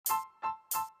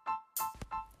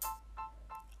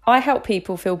I help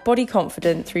people feel body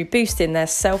confident through boosting their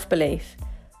self-belief.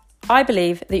 I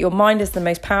believe that your mind is the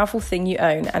most powerful thing you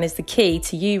own and is the key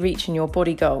to you reaching your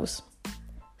body goals.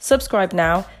 Subscribe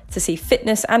now to see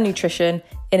fitness and nutrition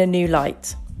in a new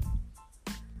light.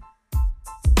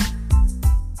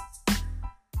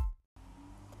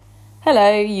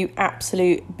 Hello, you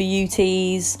absolute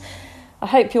beauties. I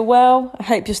hope you're well, I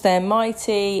hope you're staying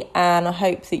mighty, and I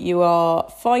hope that you are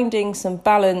finding some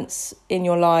balance in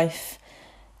your life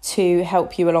to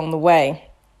help you along the way.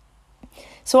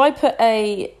 So I put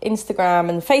a Instagram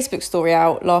and Facebook story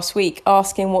out last week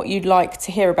asking what you'd like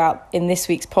to hear about in this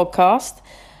week's podcast.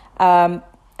 And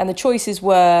the choices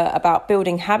were about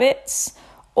building habits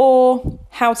or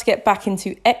how to get back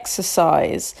into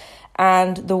exercise.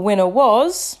 And the winner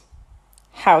was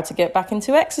how to get back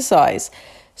into exercise.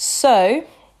 So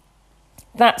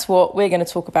that's what we're going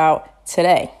to talk about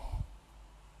today.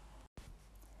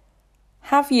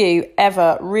 Have you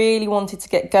ever really wanted to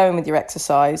get going with your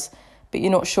exercise, but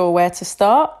you're not sure where to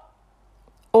start?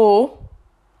 Or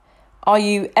are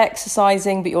you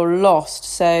exercising, but you're lost?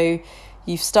 So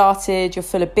you've started, you're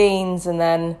full of beans, and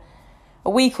then a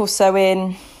week or so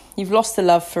in, you've lost the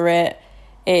love for it.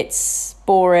 It's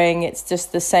boring. It's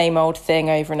just the same old thing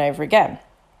over and over again.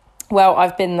 Well,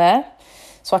 I've been there,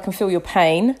 so I can feel your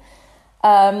pain.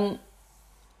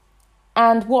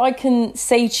 And what I can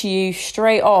say to you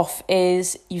straight off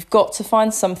is you've got to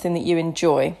find something that you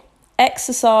enjoy.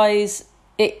 Exercise,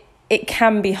 it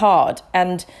can be hard,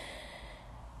 and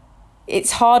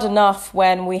it's hard enough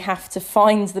when we have to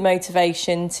find the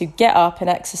motivation to get up and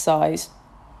exercise,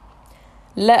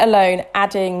 let alone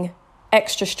adding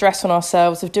extra stress on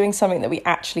ourselves of doing something that we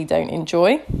actually don't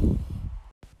enjoy.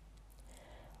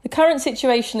 The current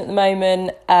situation at the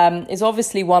moment is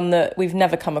obviously one that we've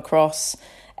never come across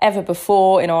ever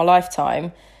before in our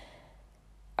lifetime.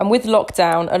 And with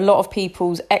lockdown, a lot of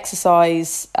people's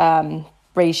exercise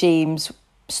regimes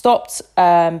stopped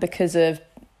because of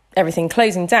everything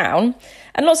closing down.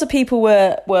 And lots of people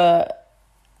were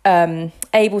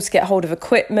able to get hold of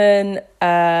equipment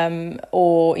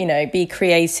or, be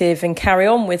creative and carry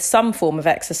on with some form of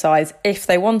exercise if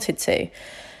they wanted to.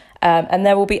 And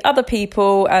there will be other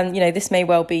people, and this may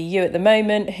well be you at the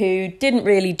moment, who didn't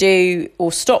really do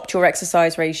or stopped your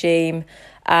exercise regime,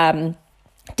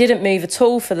 didn't move at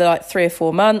all for 3 or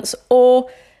 4 months,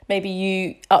 or maybe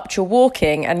you upped your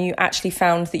walking and you actually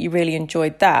found that you really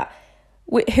enjoyed that.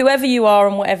 Whoever you are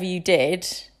and whatever you did,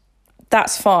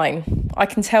 that's fine. I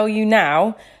can tell you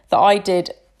now that I did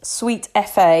sweet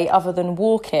FA other than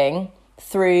walking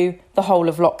through the whole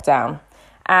of lockdown.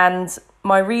 And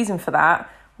my reason for that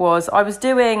was I was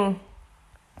doing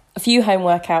a few home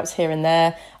workouts here and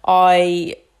there.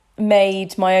 I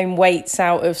made my own weights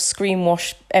out of screen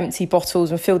wash empty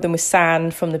bottles and filled them with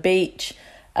sand from the beach,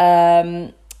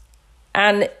 and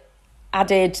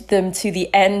added them to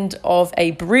the end of a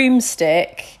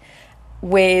broomstick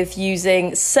with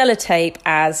using sellotape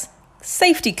as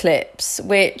safety clips,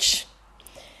 which,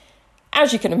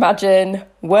 as you can imagine,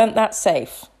 weren't that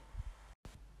safe.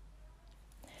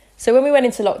 So when we went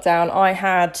into lockdown, I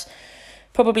had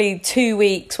probably 2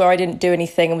 weeks where I didn't do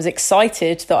anything and was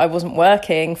excited that I wasn't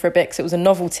working for a bit because it was a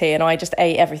novelty, and I just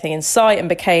ate everything in sight and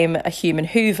became a human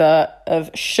hoover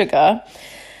of sugar,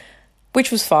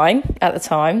 which was fine at the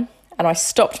time. And I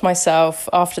stopped myself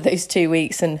after those 2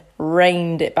 weeks and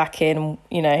reined it back in,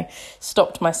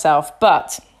 stopped myself.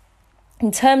 But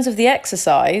in terms of the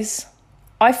exercise,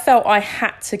 I felt I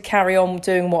had to carry on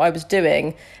doing what I was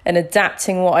doing and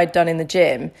adapting what I'd done in the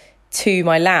gym to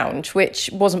my lounge, which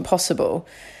wasn't possible.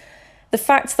 The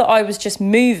fact that I was just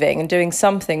moving and doing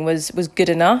something was good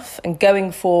enough, and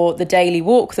going for the daily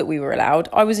walk that we were allowed,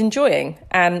 I was enjoying,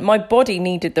 and my body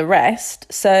needed the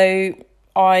rest. So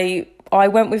I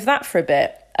went with that for a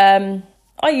bit.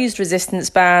 I used resistance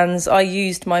bands. I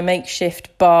used my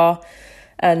makeshift bar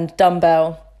and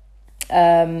dumbbell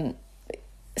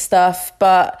stuff,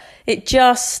 but it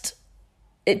just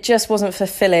wasn't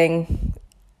fulfilling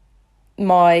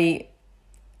my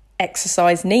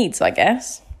exercise needs, I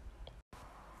guess.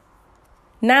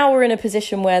 Now we're in a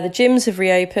position where the gyms have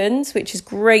reopened, which is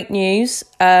great news,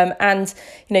 and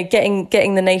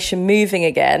getting the nation moving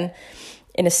again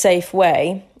in a safe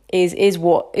way is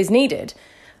what is needed.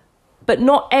 But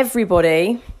not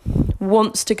everybody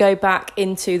wants to go back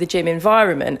into the gym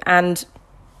environment, and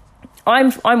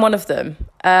I'm one of them.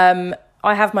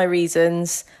 I have my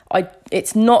reasons.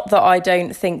 It's not that I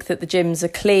don't think that the gyms are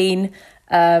clean.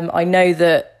 I know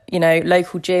that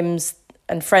local gyms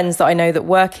and friends that I know that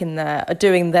work in there are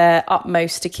doing their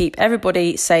utmost to keep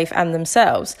everybody safe and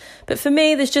themselves. But for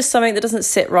me, there's just something that doesn't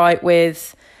sit right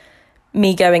with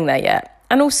me going there yet.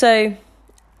 And also,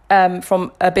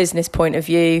 from a business point of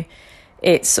view,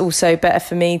 it's also better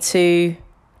for me to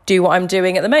do what I'm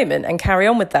doing at the moment and carry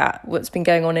on with that, what's been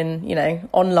going on in,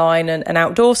 online and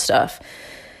outdoor stuff.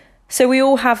 So we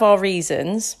all have our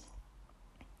reasons,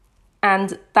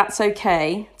 and that's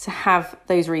okay to have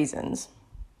those reasons.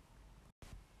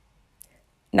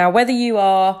 Now, whether you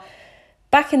are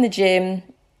back in the gym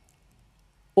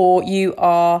or you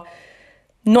are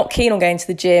not keen on going to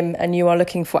the gym and you are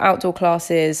looking for outdoor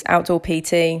classes, outdoor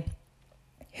PT,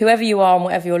 whoever you are and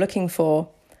whatever you're looking for,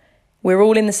 we're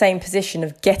all in the same position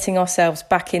of getting ourselves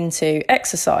back into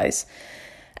exercise.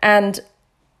 And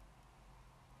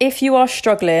if you are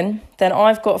struggling, then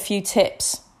I've got a few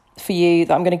tips for you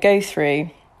that I'm going to go through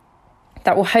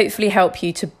that will hopefully help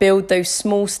you to build those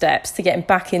small steps to getting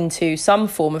back into some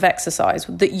form of exercise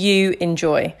that you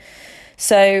enjoy.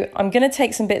 So I'm going to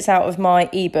take some bits out of my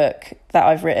ebook that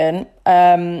I've written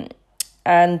and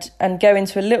go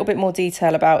into a little bit more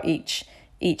detail about each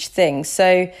thing.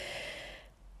 So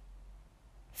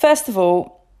first of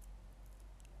all,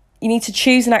 you need to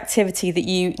choose an activity that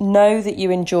you know that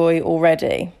you enjoy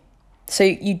already. So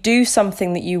you do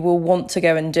something that you will want to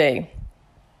go and do.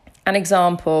 An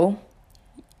example,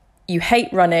 you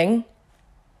hate running,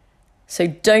 so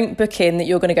don't book in that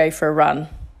you're going to go for a run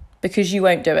because you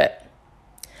won't do it.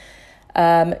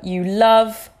 You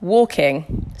love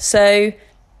walking, so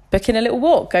book in a little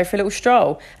walk, go for a little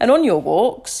stroll. And on your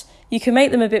walks, you can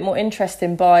make them a bit more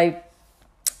interesting by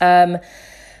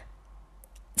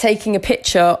taking a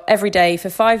picture every day for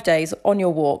 5 days on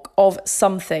your walk of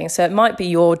something. So it might be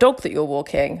your dog that you're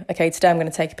walking. Okay, today I'm going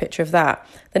to take a picture of that.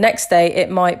 The next day,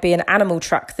 it might be an animal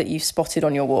track that you've spotted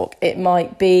on your walk. It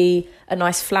might be a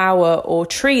nice flower or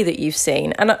tree that you've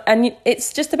seen. And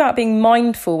it's just about being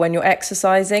mindful when you're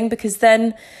exercising, because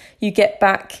then you get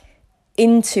back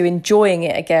into enjoying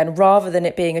it again rather than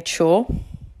it being a chore.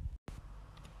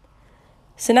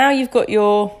 So now you've got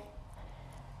your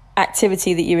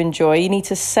activity that you enjoy. You need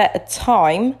to set a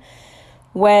time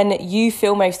when you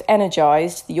feel most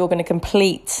energized that you're going to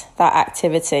complete that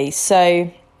activity.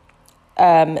 So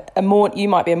you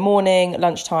might be a morning,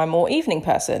 lunchtime or evening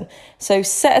person. So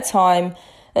set a time.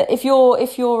 If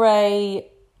you're a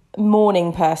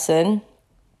morning person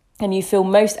and you feel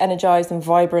most energized and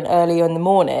vibrant early in the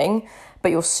morning, but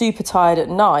you're super tired at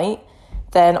night,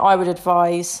 then I would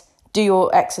advise do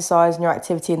your exercise and your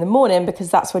activity in the morning,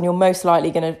 because that's when you're most likely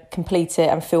going to complete it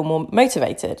and feel more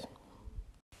motivated.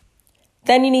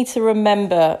 Then you need to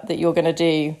remember that you're going to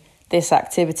do this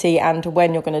activity and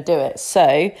when you're going to do it.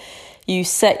 So you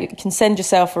can send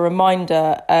yourself a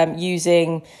reminder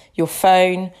using your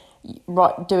phone,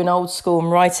 doing old school and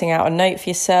writing out a note for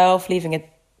yourself, leaving a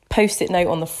post-it note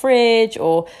on the fridge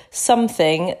or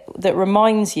something that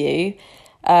reminds you.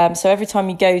 So every time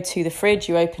you go to the fridge,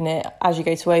 you open it. As you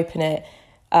go to open it,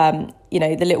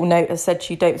 the little note has said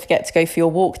to you, don't forget to go for your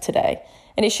walk today.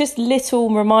 And it's just little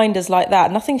reminders like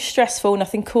that. Nothing stressful,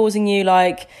 nothing causing you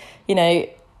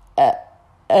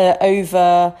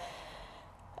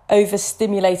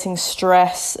overstimulating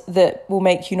stress that will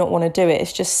make you not want to do it.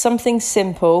 It's just something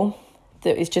simple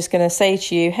that is just going to say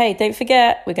to you, hey, don't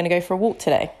forget, we're going to go for a walk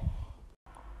today.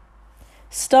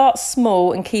 Start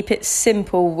small and keep it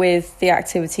simple with the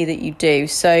activity that you do.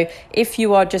 So if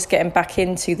you are just getting back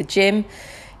into the gym,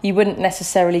 you wouldn't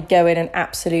necessarily go in and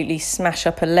absolutely smash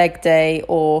up a leg day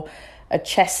or a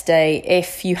chest day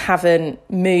if you haven't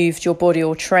moved your body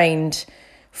or trained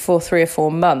for 3 or 4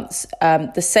 months.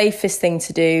 The safest thing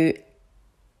to do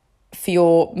for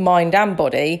your mind and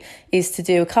body is to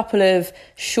do a couple of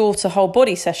shorter whole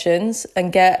body sessions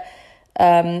and get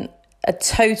a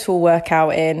total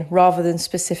workout in rather than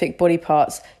specific body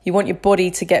parts. You want your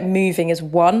body to get moving as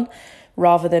one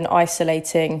rather than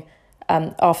isolating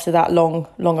after that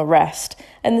longer rest.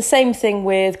 And the same thing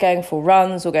with going for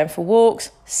runs or going for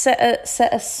walks. Set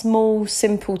a small,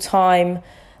 simple time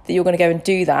that you're going to go and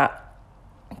do that.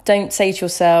 Don't say to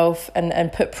yourself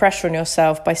and put pressure on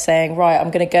yourself by saying, right,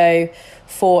 I'm going to go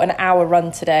for an hour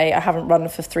run today. I haven't run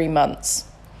for 3 months.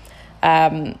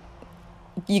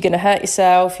 You're going to hurt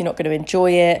yourself. You're not going to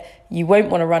enjoy it. You won't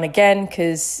want to run again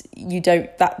because you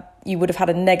would have had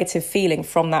a negative feeling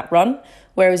from that run.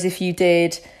 Whereas if you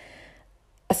did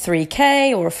a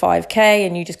 3K or a 5K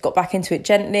and you just got back into it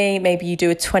gently, maybe you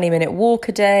do a 20-minute walk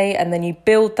a day and then you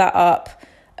build that up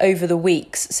over the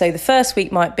weeks. So the first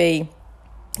week might be,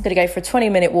 I'm going to go for a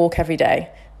 20-minute walk every day.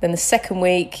 Then the second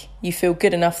week, you feel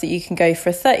good enough that you can go for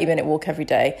a 30-minute walk every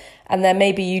day. And then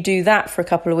maybe you do that for a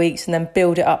couple of weeks and then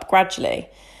build it up gradually.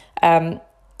 All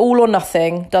or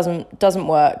nothing doesn't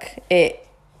work.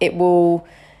 You'll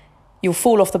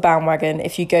fall off the bandwagon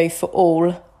if you go for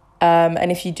all.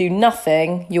 And if you do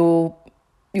nothing, you'll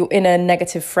your inner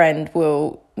negative friend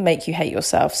will make you hate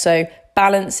yourself. So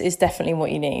balance is definitely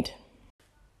what you need.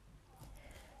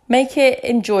 Make it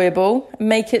enjoyable,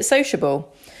 make it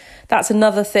sociable. That's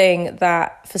another thing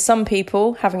that for some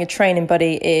people, having a training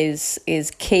buddy is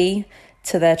key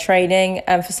to their training.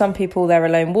 And for some people, they're a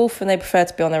lone wolf and they prefer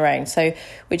to be on their own. So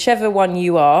whichever one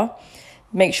you are,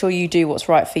 make sure you do what's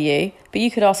right for you. But you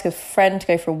could ask a friend to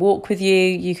go for a walk with you.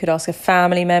 You could ask a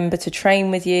family member to train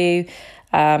with you,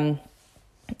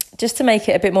 just to make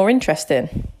it a bit more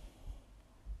interesting.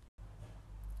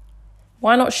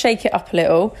 Why not shake it up a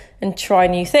little and try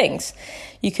new things?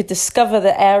 You could discover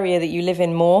the area that you live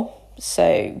in more.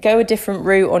 So go a different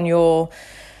route on your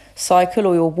cycle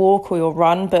or your walk or your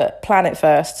run, but plan it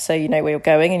first so you know where you're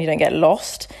going and you don't get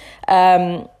lost.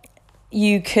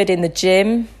 You could, in the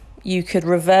gym, you could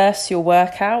reverse your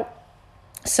workout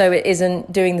so it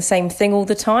isn't doing the same thing all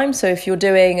the time. So if you're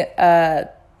doing, the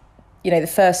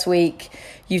first week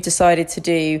you've decided to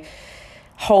do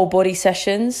whole body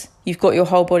sessions, you've got your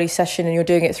whole body session and you're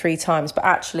doing it 3 times, but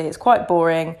actually it's quite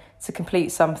boring to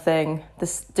complete something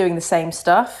that's doing the same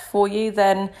stuff for you,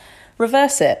 then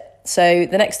reverse it. So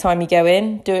the next time you go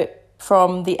in, do it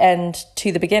from the end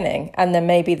to the beginning, and then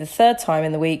maybe the 3rd time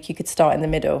in the week you could start in the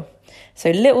middle.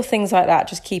 So little things like that,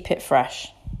 just keep it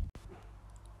fresh.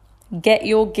 Get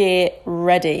your gear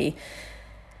ready.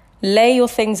 Lay your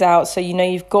things out so you know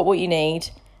you've got what you need.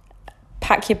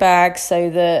 Pack your bag so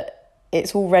that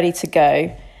it's all ready to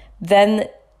go. Then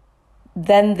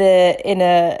the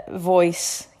inner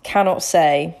voice cannot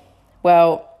say,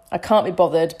 well, I can't be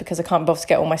bothered because I can't bother to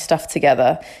get all my stuff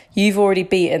together. You've already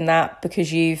beaten that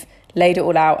because you've laid it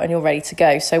all out and you're ready to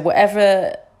go. So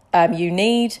whatever you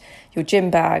need, your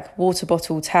gym bag, water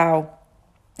bottle, towel,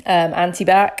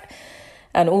 anti-bac,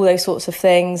 and all those sorts of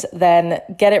things, then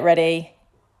get it ready,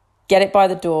 get it by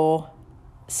the door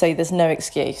so there's no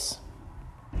excuse.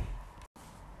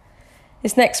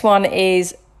 This next one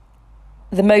is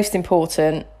the most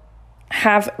important.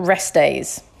 Have rest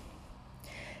days.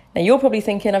 Now you're probably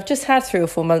thinking, I've just had 3 or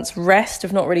 4 months rest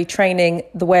of not really training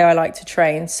the way I like to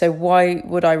train, so why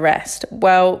would I rest?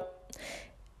 Well,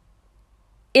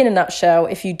 in a nutshell,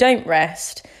 if you don't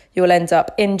rest, you'll end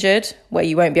up injured, where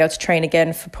you won't be able to train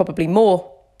again for probably more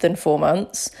than 4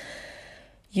 months.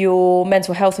 Your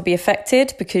mental health will be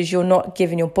affected because you're not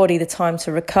giving your body the time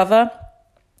to recover,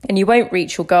 and you won't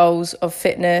reach your goals of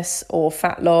fitness or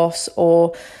fat loss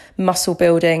or muscle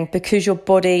building because your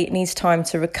body needs time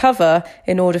to recover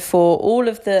in order for all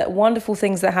of the wonderful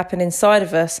things that happen inside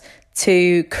of us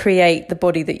to create the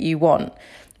body that you want.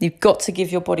 You've got to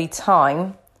give your body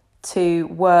time to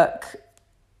work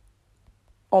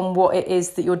on what it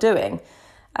is that you're doing.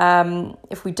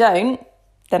 If we don't,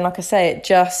 then like I say, it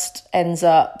just ends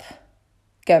up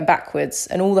going backwards,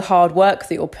 and all the hard work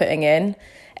that you're putting in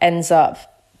ends up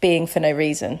being for no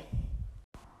reason.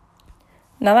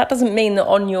 Now, that doesn't mean that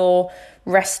on your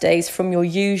rest days from your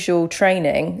usual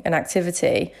training and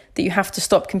activity that you have to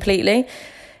stop completely.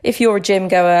 If you're a gym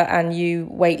goer and you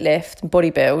weightlift and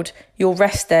bodybuild, your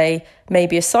rest day may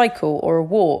be a cycle or a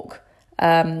walk,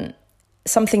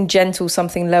 something gentle,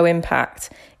 something low impact.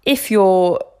 If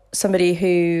you're somebody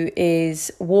who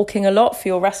is walking a lot for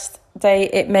your rest day,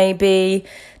 it may be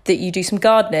that you do some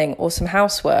gardening or some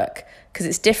housework, because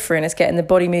it's different. It's getting the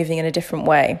body moving in a different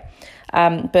way.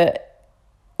 But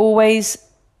always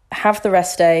have the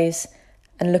rest days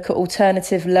and look at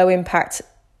alternative low impact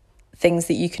things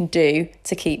that you can do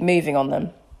to keep moving on them.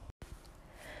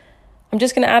 I'm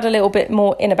just going to add a little bit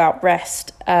more in about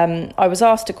rest. I was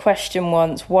asked a question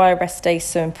once, why are rest days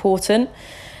so important?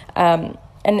 And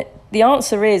the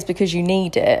answer is because you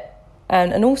need it.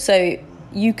 And also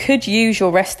you could use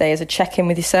your rest day as a check-in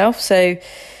with yourself. So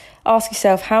ask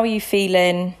yourself, how are you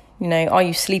feeling? You know, are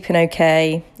you sleeping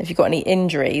okay? If you've got any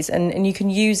injuries, and you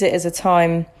can use it as a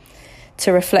time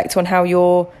to reflect on how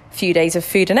your few days of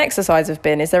food and exercise have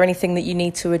been. Is there anything that you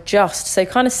need to adjust? So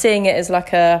kind of seeing it as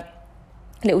like a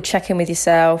little check-in with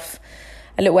yourself,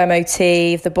 a little MOT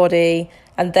of the body,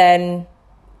 and then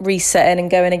resetting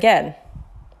and going again.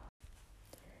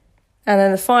 And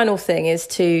then the final thing is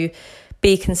to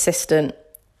be consistent.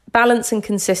 Balance and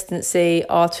consistency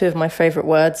are 2 of my favourite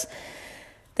words.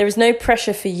 There is no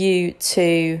pressure for you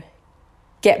to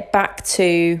get back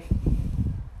to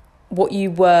what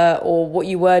you were or what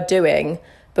you were doing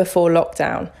before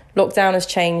lockdown. Lockdown has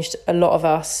changed a lot of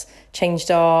us, changed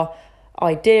our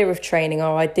idea of training,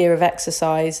 our idea of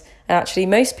exercise. And actually,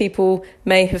 most people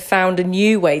may have found a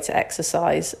new way to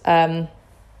exercise.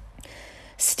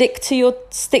 Stick to your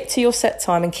set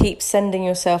time and keep sending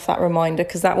yourself that reminder,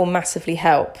 because that will massively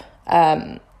help.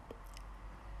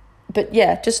 But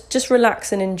yeah, just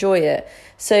relax and enjoy it.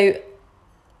 So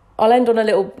I'll end on a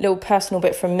little personal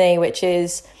bit from me, which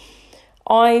is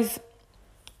I've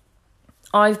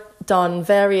done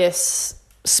various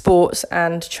sports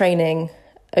and training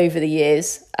over the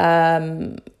years.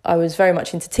 I was very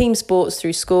much into team sports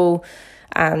through school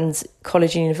and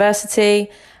college and university.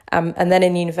 And then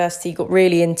in university, got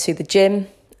really into the gym.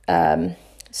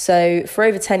 So for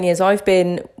over 10 years, I've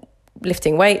been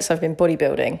lifting weights, I've been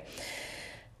bodybuilding.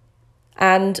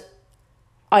 And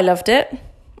I loved it.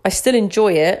 I still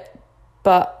enjoy it.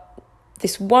 But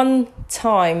this one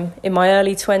time in my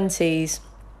early 20s,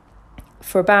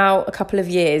 for about a couple of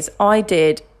years, I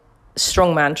did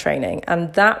strongman training.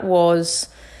 And that was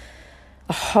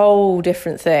a whole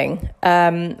different thing.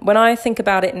 When I think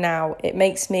about it now, it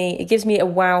gives me a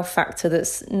wow factor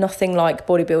that's nothing like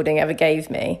bodybuilding ever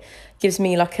gave me. It gives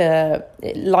me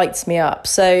it lights me up.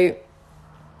 So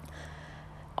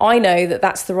I know that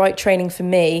that's the right training for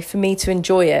me to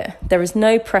enjoy it. There is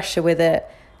no pressure with it.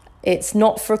 It's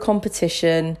not for a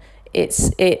competition.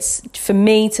 It's for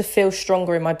me to feel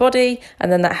stronger in my body,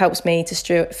 and then that helps me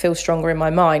to feel stronger in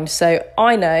my mind. So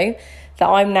I know that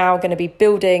I'm now going to be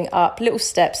building up little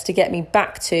steps to get me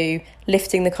back to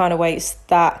lifting the kind of weights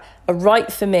that are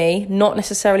right for me, not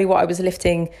necessarily what I was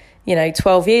lifting,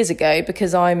 12 years ago,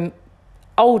 because I'm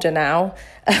older now.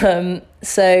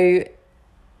 So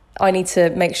I need to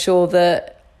make sure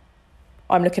that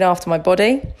I'm looking after my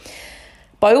body.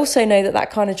 But I also know that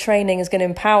kind of training is going to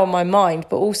empower my mind,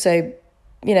 but also,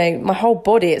 my whole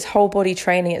body. It's whole body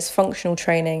training, it's functional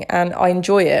training, and I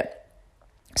enjoy it.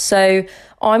 So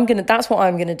that's what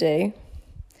I'm going to do.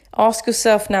 Ask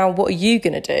yourself now, what are you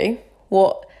going to do?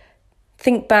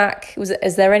 Think back,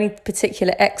 is there any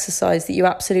particular exercise that you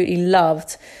absolutely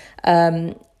loved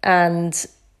and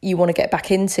you want to get back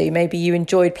into? Maybe you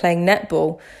enjoyed playing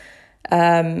netball.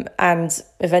 And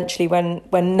eventually when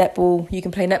netball, you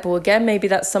can play netball again. Maybe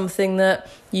that's something that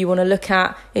you want to look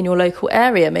at in your local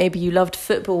area. Maybe you loved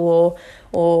football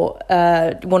or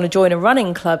want to join a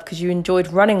running club because you enjoyed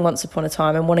running once upon a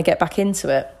time and want to get back into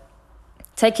it.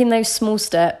 Taking those small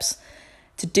steps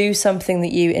to do something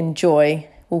that you enjoy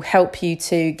will help you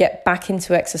to get back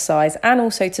into exercise and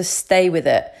also to stay with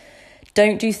it.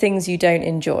 Don't do things you don't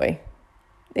enjoy.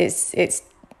 It's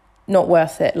not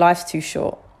worth it. Life's too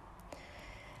short.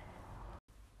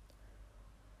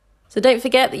 So don't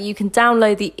forget that you can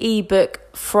download the ebook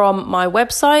from my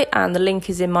website, and the link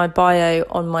is in my bio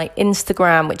on my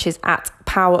Instagram, which is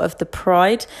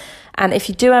 @PowerOfThePride. And if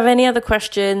you do have any other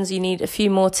questions, you need a few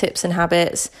more tips and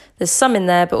habits, there's some in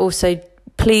there, but also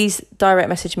please direct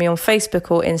message me on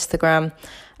Facebook or Instagram,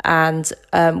 and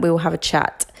we will have a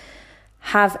chat.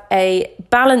 Have a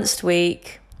balanced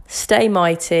week, stay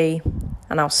mighty,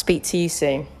 and I'll speak to you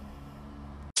soon.